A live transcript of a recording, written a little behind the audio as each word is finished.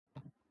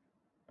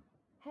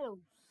Hello,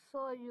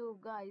 so you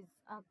guys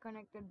are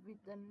connected with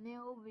a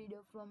new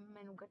video from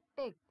Menuka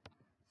TEC.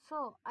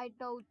 So I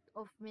thought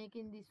of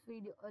making this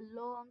video a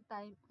long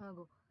time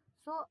ago.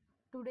 So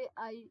today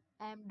I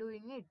am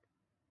doing it.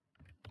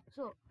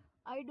 So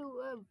I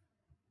do a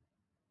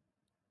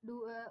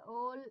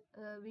whole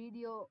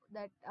video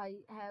that I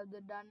have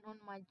done on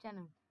my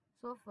channel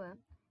so far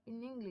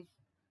in English.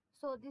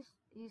 So this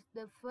is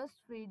the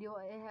first video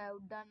I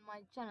have done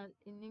my channel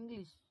in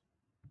English.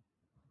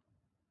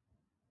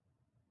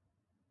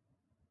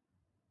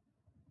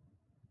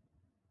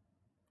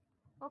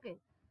 Okay,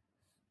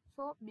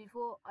 so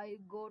before I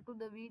go to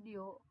the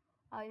video,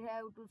 I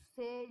have to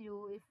say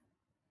you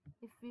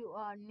if you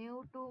are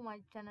new to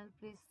my channel,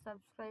 please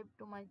subscribe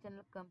to my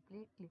channel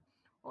completely.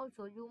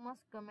 Also, you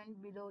must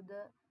comment below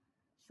the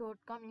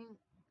shortcomings.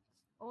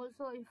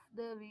 Also, if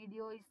the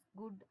video is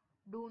good,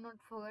 do not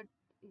forget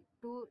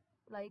to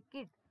like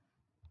it.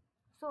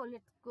 So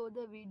let's go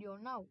the video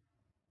now.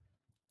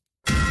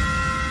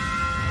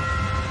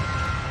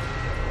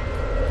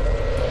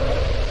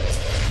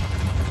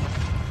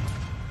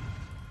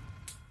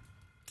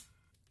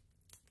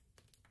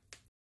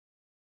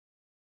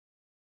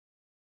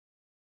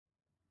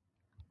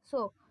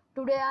 So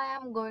today I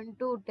am going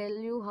to tell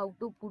you how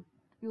to put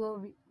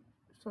your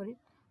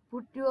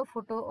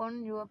photo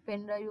on your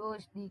pendrive or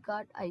SD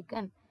card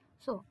icon.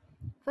 So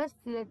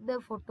first select the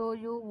photo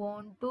you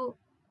want to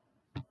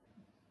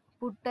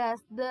put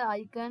as the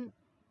icon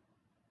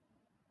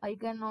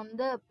on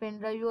the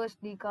pendrive or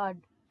SD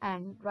card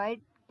and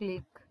right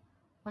click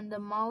on the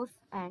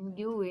mouse and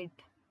give it.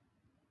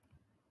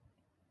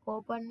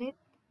 Open it,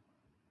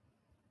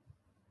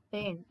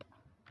 paint.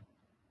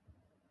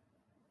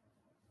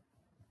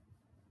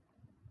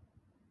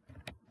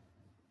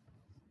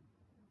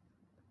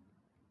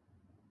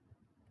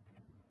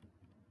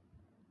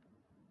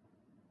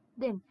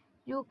 Then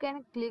you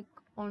can click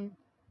on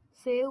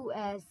save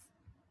as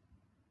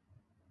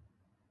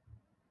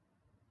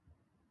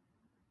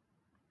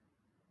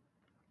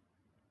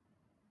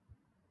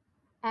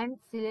and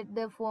select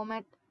the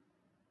format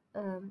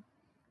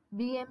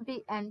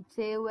BMP and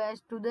save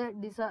as to the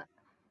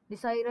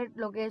desired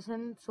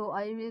location. So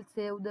I will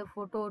save the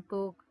photo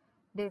to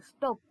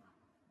desktop.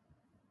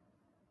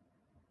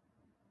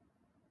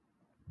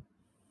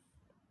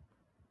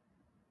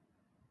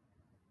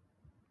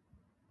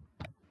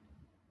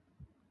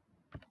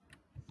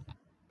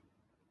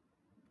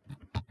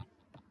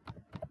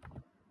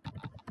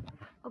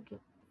 Okay,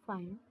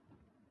 fine.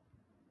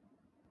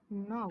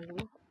 Now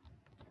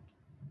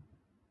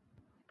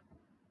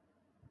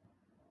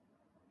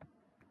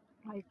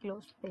I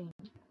close paint.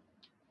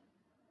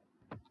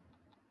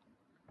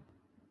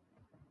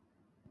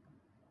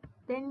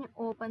 Then you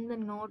open the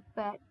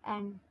notepad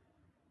and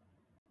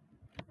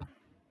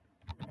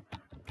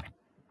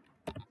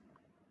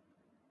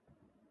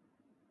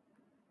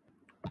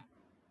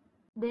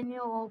the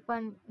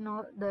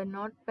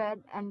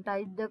notepad and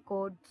type the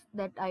codes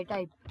that I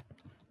type.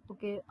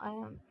 Okay, I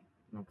am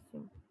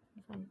maximum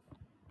size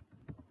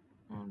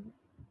and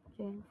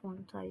change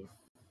font size.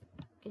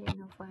 Okay,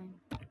 now fine.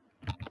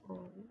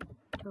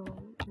 To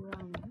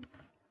run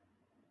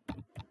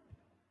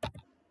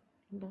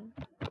the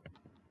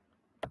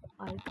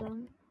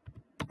icon.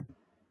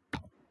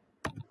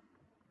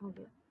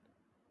 Okay,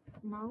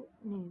 now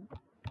name.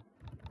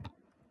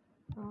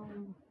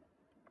 Sorry.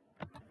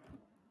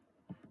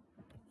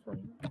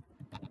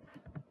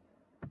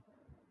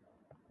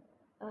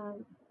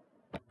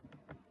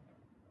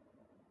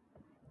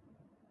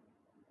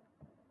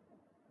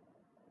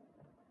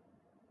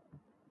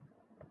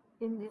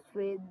 In this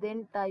way,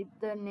 then type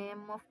the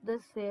name of the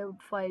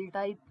saved file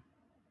type.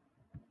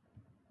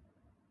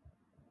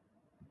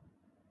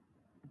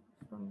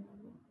 So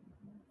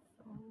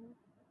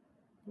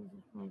this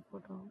is my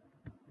photo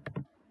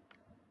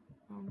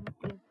and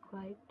click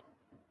right.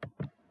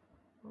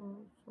 Oh,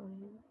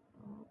 sorry.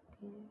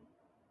 Okay,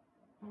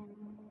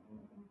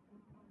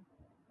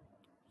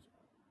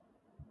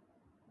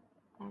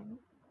 and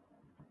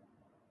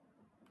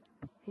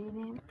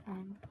rename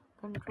and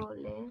Control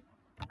A,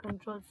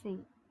 Control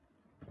C,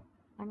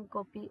 and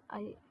copy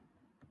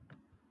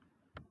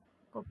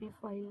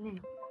file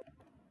name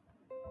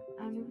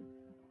and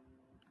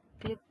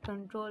click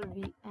Control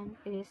V and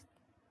paste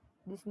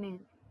this name,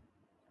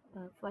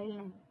 file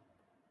name.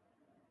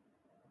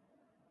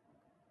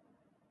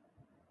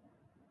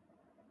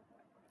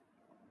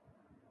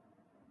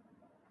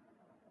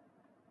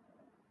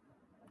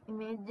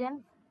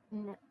 Imagine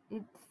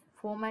its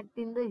format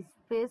in the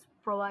space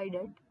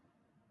provided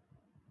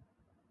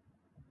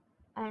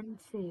and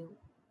save.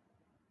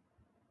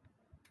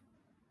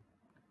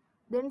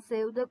 Then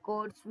save the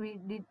codes we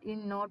did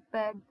in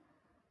Notepad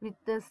with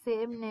the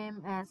same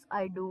name as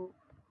I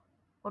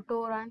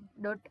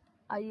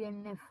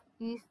do. ̍𝐸𝑟𝑎𝑛𝑡.inf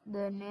is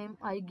the name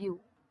I give.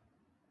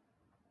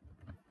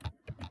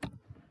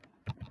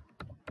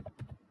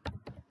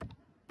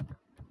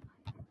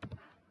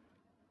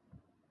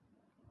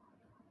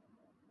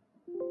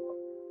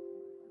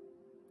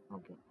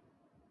 Okay.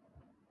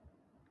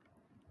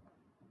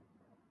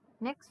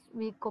 Next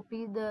we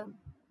copy the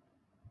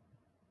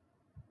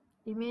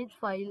image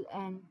file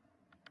and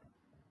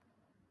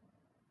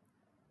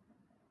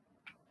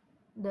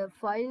the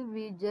file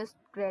we just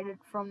created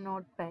from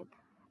Notepad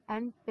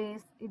and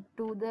paste it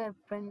to the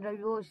pendrive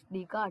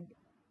SD card.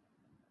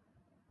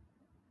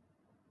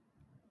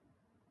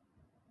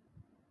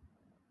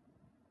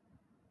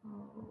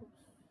 Oh,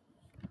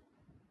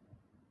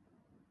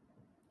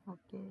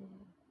 okay.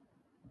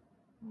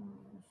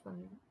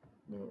 Sorry,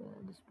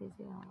 this page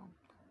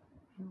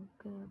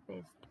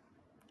paste.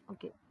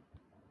 Okay,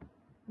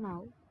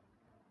 now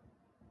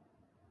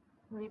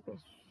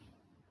repaste.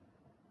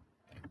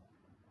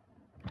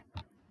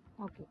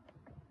 Okay.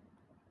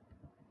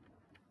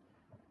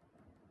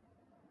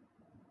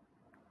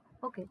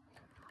 Okay,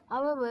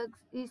 our work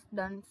is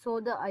done, so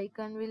the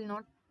icon will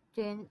not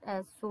change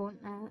as soon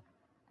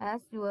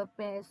as you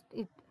paste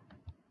it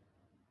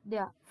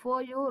there.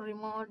 For you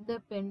remove the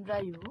pen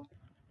drive,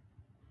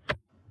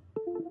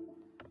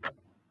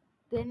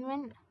 then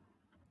when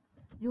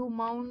you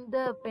mount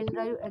the pen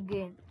drive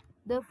again,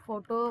 the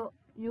photo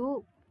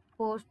you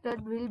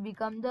posted will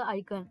become the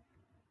icon.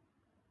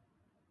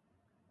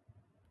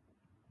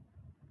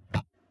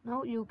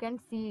 Now you can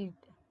see it.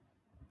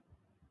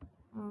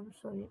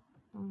 Sorry.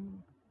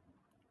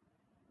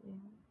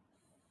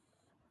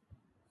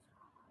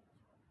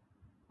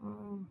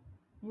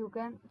 You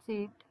can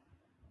see it.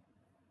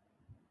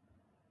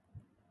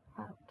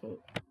 Okay.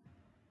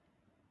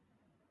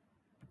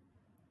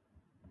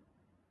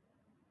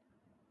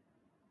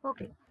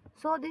 Okay.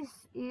 So this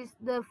is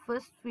the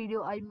first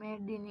video I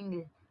made in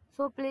English.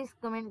 So please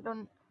comment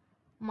on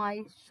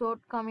my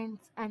shortcomings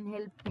and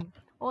help me.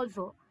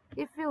 Also,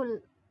 if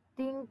you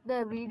think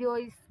the video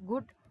is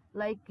good,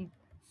 like it,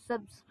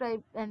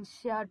 subscribe and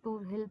share to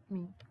help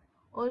me.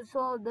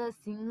 Also, the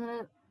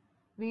single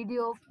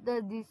video of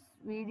this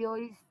video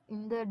is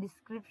in the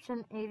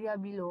description area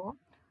below.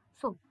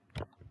 So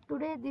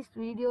today this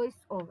video is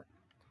over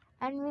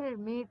and we'll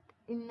meet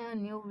in a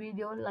new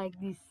video like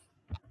this.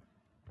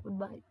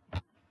 Goodbye.